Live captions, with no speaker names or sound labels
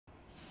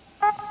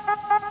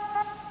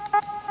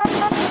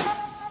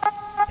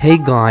Hey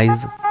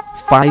guys,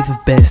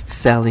 5 best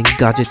selling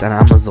gadget on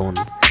Amazon.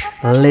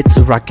 Let's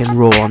rock and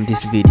roll on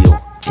this video.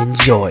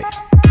 Enjoy!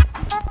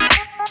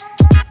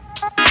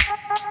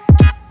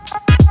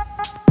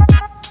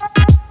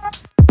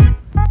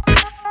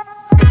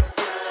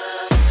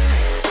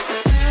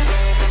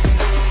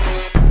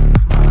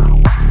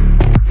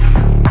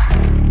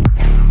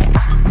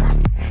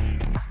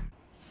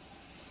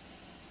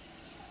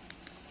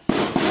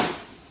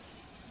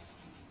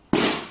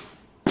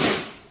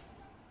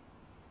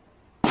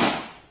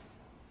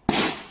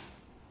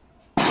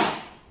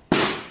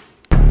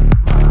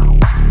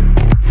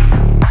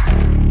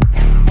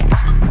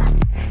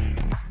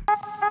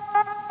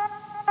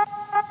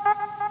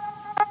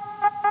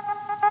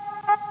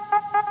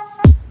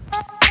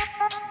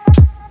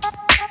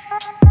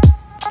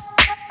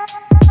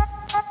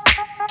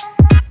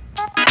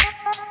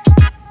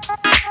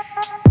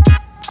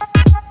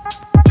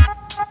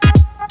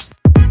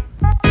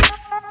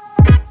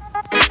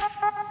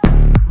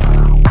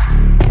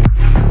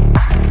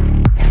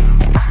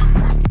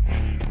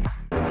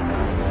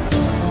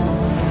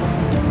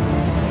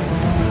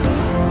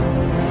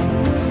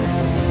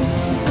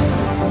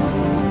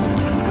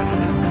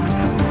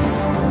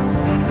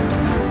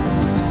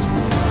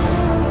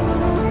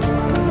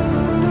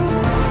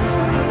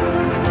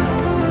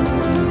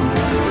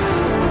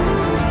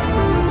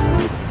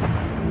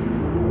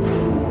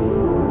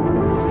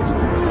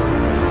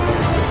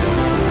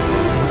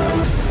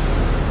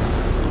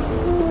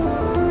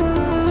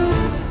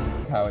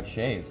 How it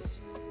shaves.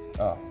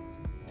 Oh,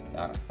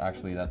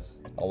 actually that's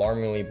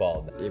alarmingly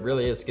bald. It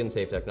really is skin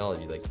safe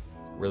technology, like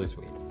really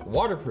sweet.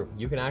 Waterproof,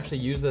 you can actually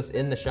use this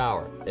in the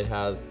shower. It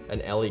has an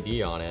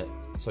LED on it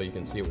so you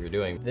can see what you're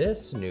doing.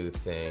 This new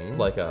thing,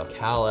 like a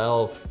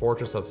Kal-El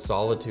Fortress of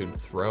Solitude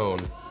throne,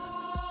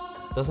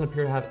 doesn't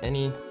appear to have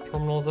any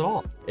terminals at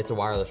all. It's a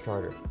wireless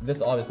charger.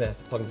 This obviously has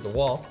to plug into the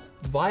wall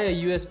via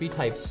USB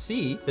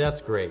Type-C.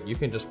 That's great. You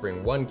can just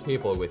bring one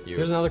cable with you.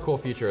 Here's another cool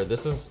feature.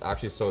 This is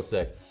actually so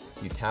sick.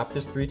 You tap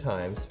this 3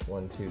 times,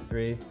 1, 2,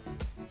 3,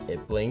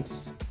 it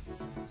blinks.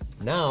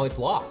 Now it's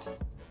locked.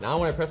 Now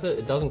when I press it,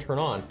 it doesn't turn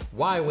on.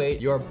 Why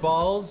wait? Your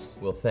balls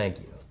will thank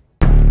you.